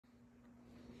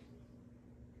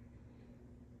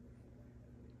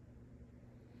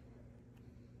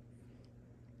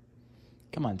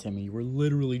Come on, Timmy. We're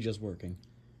literally just working.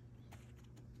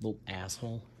 Little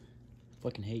asshole.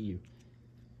 Fucking hate you.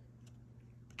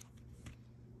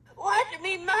 Watch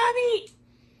me, Mommy!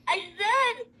 I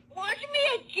said, watch me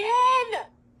again!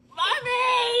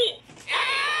 Mommy!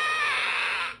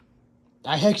 Ah!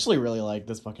 I actually really like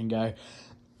this fucking guy.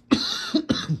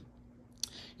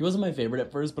 He wasn't my favorite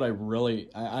at first, but I've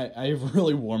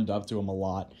really warmed up to him a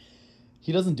lot.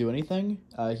 He doesn't do anything.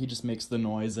 He just makes the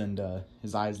noise and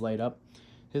his eyes light up.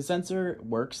 His sensor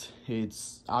works.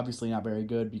 It's obviously not very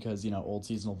good because, you know, old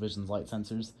seasonal vision's light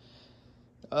sensors.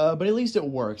 But at least it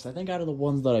works. I think out of the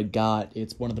ones that I got,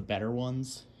 it's one of the better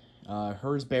ones.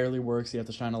 Hers barely works. You have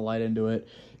to shine a light into it.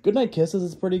 Goodnight Kisses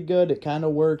is pretty good. It kind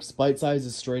of works. Bite Size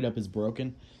is straight up is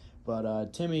broken.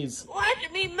 But Timmy's...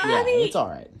 Watch me, Mommy! Yeah, it's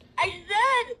alright. I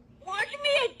said, watch me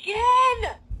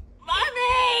again!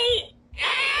 Mommy!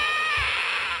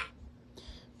 Ah!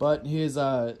 But his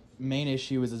main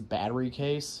issue is his battery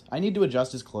case. I need to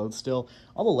adjust his clothes still.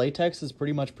 All the latex is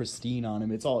pretty much pristine on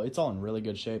him. It's all in really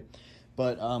good shape.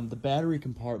 But the battery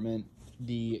compartment,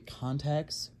 the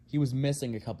contacts, he was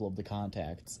missing a couple of the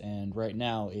contacts. And right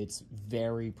now, it's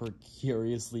very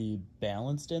precariously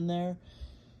balanced in there.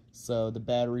 So the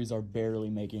batteries are barely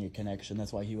making a connection.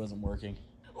 That's why he wasn't working.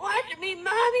 Watch me,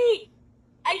 Mommy!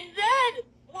 I said,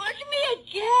 watch me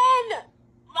again!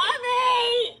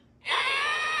 Mommy!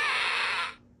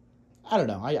 Ah! I don't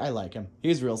know. I like him.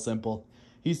 He's real simple.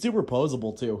 He's super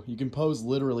posable, too. You can pose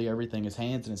literally everything, his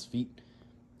hands and his feet.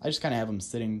 I just kind of have him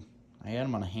sitting. I had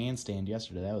him on a handstand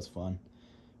yesterday. That was fun.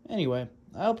 Anyway,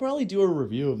 I'll probably do a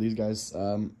review of these guys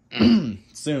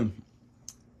soon.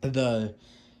 The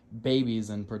babies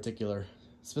in particular.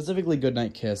 Specifically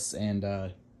Goodnight Kiss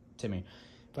and Timmy.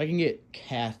 If I can get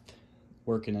Kath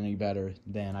working any better,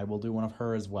 then I will do one of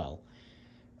her as well.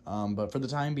 But for the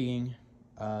time being,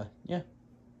 yeah.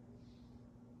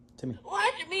 Timmy.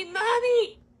 Watch me,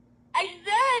 Mommy! I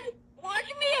said, watch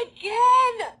me again!